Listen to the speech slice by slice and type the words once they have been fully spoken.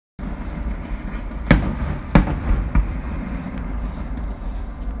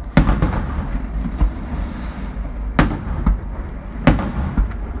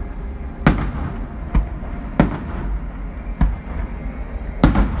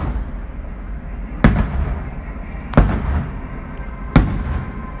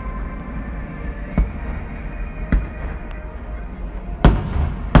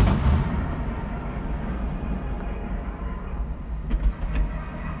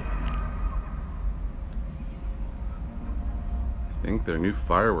think they're new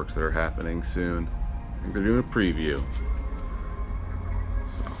fireworks that are happening soon. I think they're doing a preview.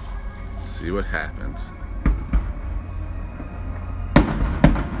 So, see what happens.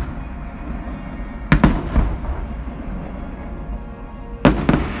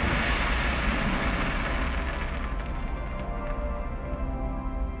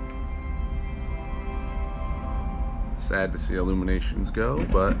 Sad to see Illuminations go,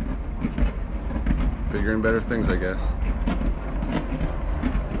 but bigger and better things, I guess.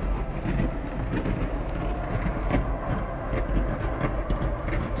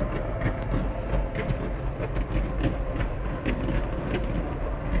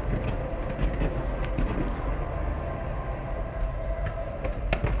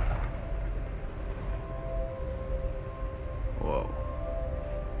 Whoa.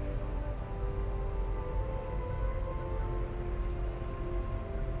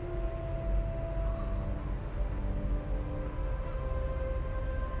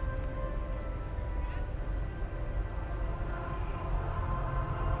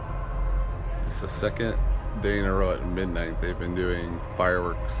 The second day in a row at midnight they've been doing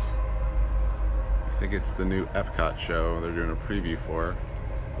fireworks. I think it's the new Epcot show they're doing a preview for.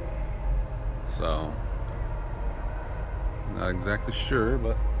 So, not exactly sure,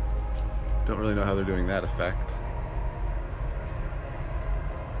 but don't really know how they're doing that effect.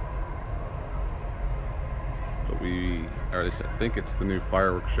 But or at least I think it's the new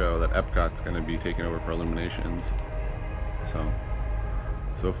fireworks show that Epcot's going to be taking over for Illuminations.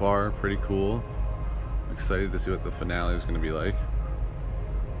 So far, pretty cool. I'm excited to see what the finale is going to be like.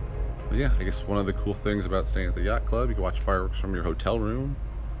 But yeah, I guess one of the cool things about staying at the Yacht Club, you can watch fireworks from your hotel room.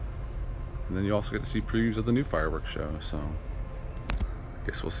 And then you also get to see previews of the new fireworks show. So, I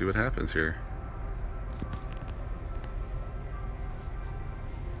guess we'll see what happens here.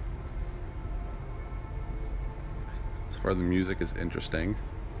 So far, the music is interesting.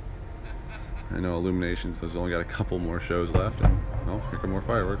 I know Illuminations has only got a couple more shows left, and well, here come more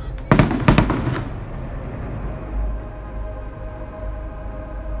fireworks.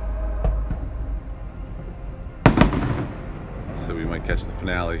 So we might catch the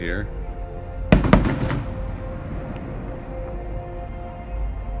finale here.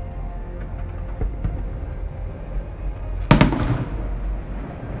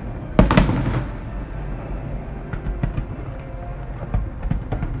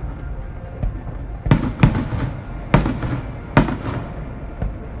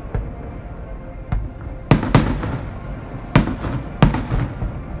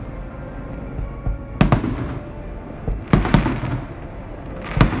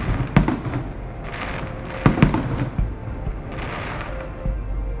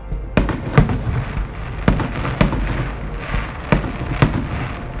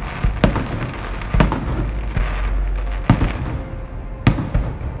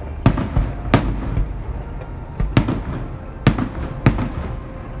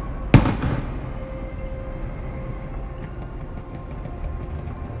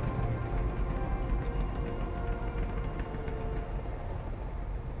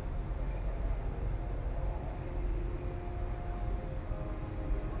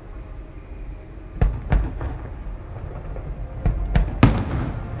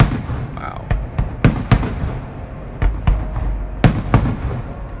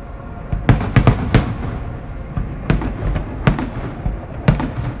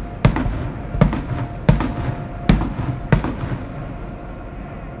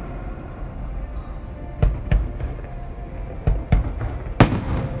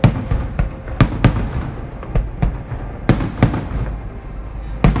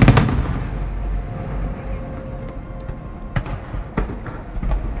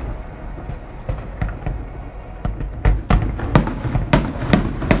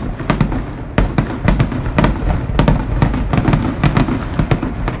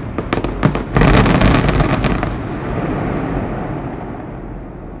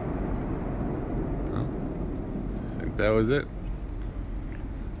 That was it.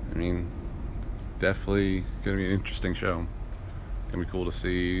 I mean, definitely gonna be an interesting show. Gonna be cool to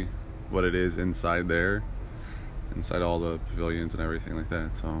see what it is inside there, inside all the pavilions and everything like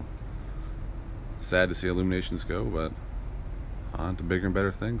that. So sad to see Illuminations go, but on to bigger and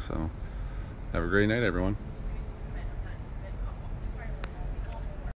better things. So have a great night, everyone.